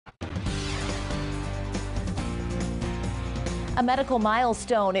A medical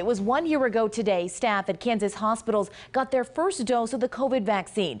milestone. It was 1 year ago today. Staff at Kansas hospitals got their first dose of the COVID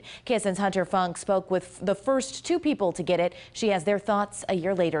vaccine. KSN's Hunter Funk spoke with the first two people to get it. She has their thoughts a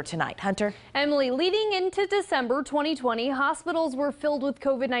year later tonight. Hunter? Emily, leading into December 2020, hospitals were filled with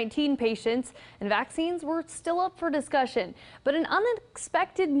COVID-19 patients and vaccines were still up for discussion. But an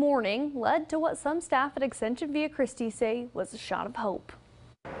unexpected morning led to what some staff at Extension Via Christi say was a shot of hope.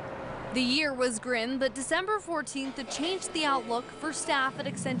 The year was grim, but December 14th changed the outlook for staff at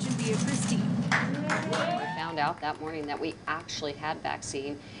Extension Via Christi. We found out that morning that we actually had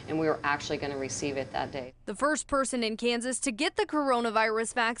vaccine and we were actually going to receive it that day. The first person in Kansas to get the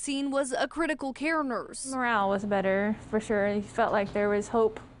coronavirus vaccine was a critical care nurse. Morale was better, for sure. You felt like there was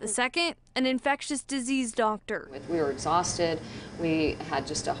hope. The second, an infectious disease doctor. We were exhausted. We had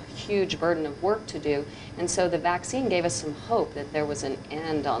just a huge burden of work to do. And so the vaccine gave us some hope that there was an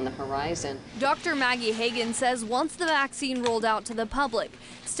end on the horizon. Dr. Maggie Hagan says once the vaccine rolled out to the public,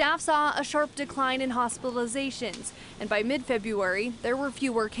 staff saw a sharp decline in hospitalizations. And by mid-February, there were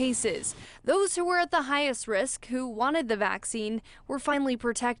fewer cases. Those who were at the highest risk, who wanted the vaccine, were finally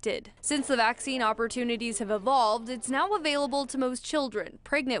protected. Since the vaccine opportunities have evolved, it's now available to most children,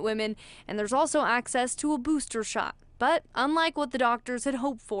 pregnant women, and there's also access to a booster shot. But unlike what the doctors had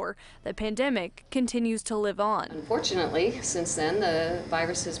hoped for, the pandemic continues to live on. Unfortunately, since then, the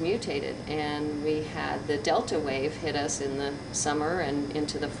virus has mutated, and we had the Delta wave hit us in the summer and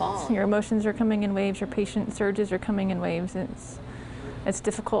into the fall. Your emotions are coming in waves, your patient surges are coming in waves. It's a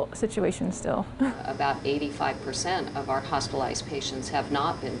difficult situation still. About 85% of our hospitalized patients have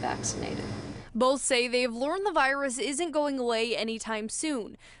not been vaccinated. Both say they've learned the virus isn't going away anytime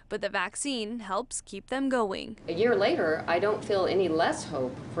soon, but the vaccine helps keep them going. A year later, I don't feel any less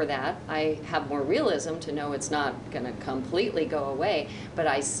hope for that. I have more realism to know it's not going to completely go away, but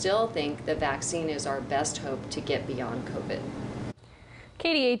I still think the vaccine is our best hope to get beyond COVID.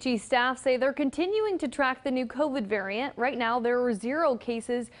 KDHE staff say they're continuing to track the new COVID variant. Right now, there are 0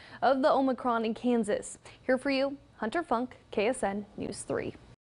 cases of the Omicron in Kansas. Here for you, Hunter Funk, KSN News 3.